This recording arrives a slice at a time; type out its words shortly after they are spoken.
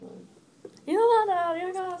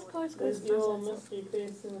you guys, close. Does your mystery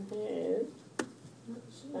person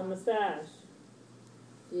have a moustache?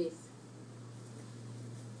 Yes.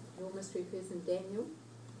 Your mystery person, Daniel?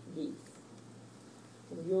 Yes.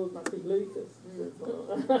 And yours must be Lucas.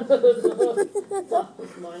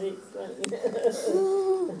 That's my next thing.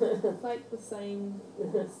 It's like the same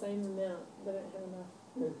amount. They don't have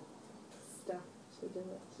enough stuff to do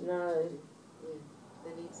it. No. Yeah,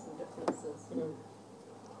 they need some differences.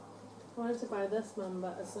 I wanted to buy this one,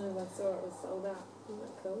 but as soon as I saw it was sold out. Isn't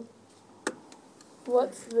that cool?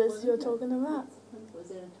 What's this you're talking about?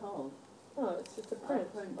 Was it a towel? Oh, it's just a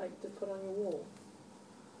print, print. like to put on your wall.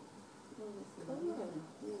 Oh, that's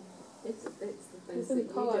yeah. That's the things There's that some you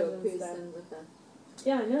do, colours a and person with a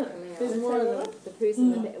Yeah, I know. flower. There's more of them. The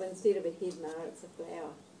person with the, instead of a head now, it's a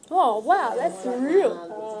flower. Oh wow, that's Like real.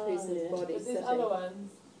 It's a person's body But sitting. there's other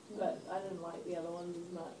ones, but I didn't like the other ones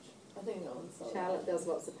as much. I think that one's sold Charlotte out. does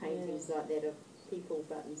lots of paintings like that of people,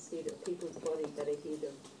 but instead of people's body, but a head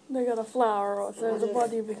of. They got a flower, or so the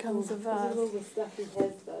body becomes a This is vase. all the stuff he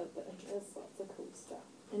has though, but he has lots of cool stuff.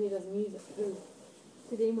 And he does music too.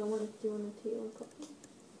 Did anyone want to do a tea or a coffee?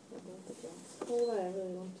 All I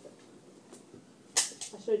really wanted.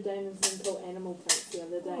 I showed Damon some cool animal prints the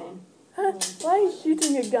other day. Why are you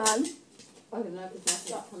shooting a gun? I don't know, because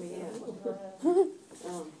nothing's coming out.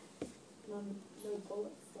 Oh. No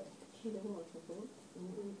bullets. But You don't want to talk.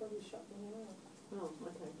 he probably shot me around. Oh,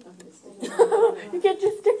 okay. I'm going to stick You can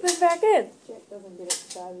just stick them back in. Jack doesn't get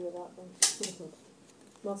excited about them.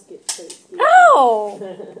 Moss gets pretty scared. Ow!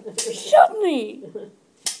 You shot me!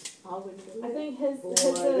 I wouldn't do I it. think his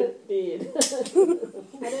Boy, dead.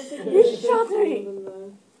 I don't think he You did shot kill me. them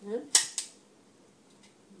though. Huh?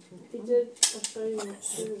 He did. I'll show you.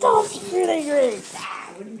 Stop shooting me!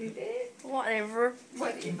 I wouldn't do that. Whatever.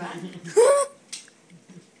 Whatever.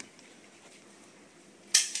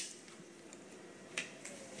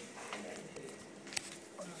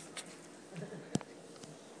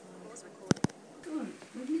 Good.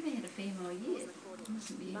 We've never had a female yet.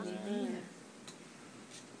 Mustn't be any either.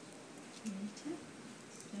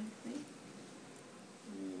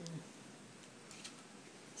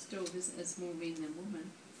 Still, it's more men than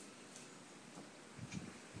women.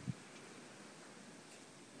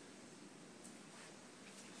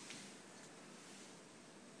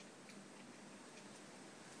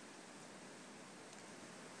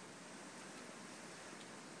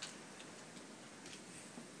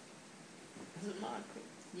 Is it Michael?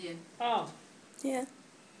 Yeah. Oh. Yeah.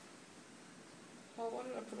 Oh, why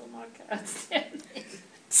did I put all my cards down?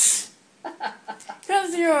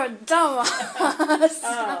 Because you're a dumbass.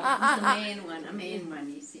 A man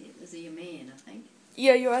one, you said. Is he a man, I think?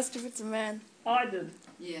 Yeah, you asked if it's a man. I did.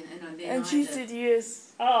 Yeah, and then And I she did. said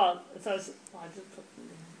yes. Oh, so I did put them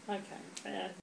down. Okay.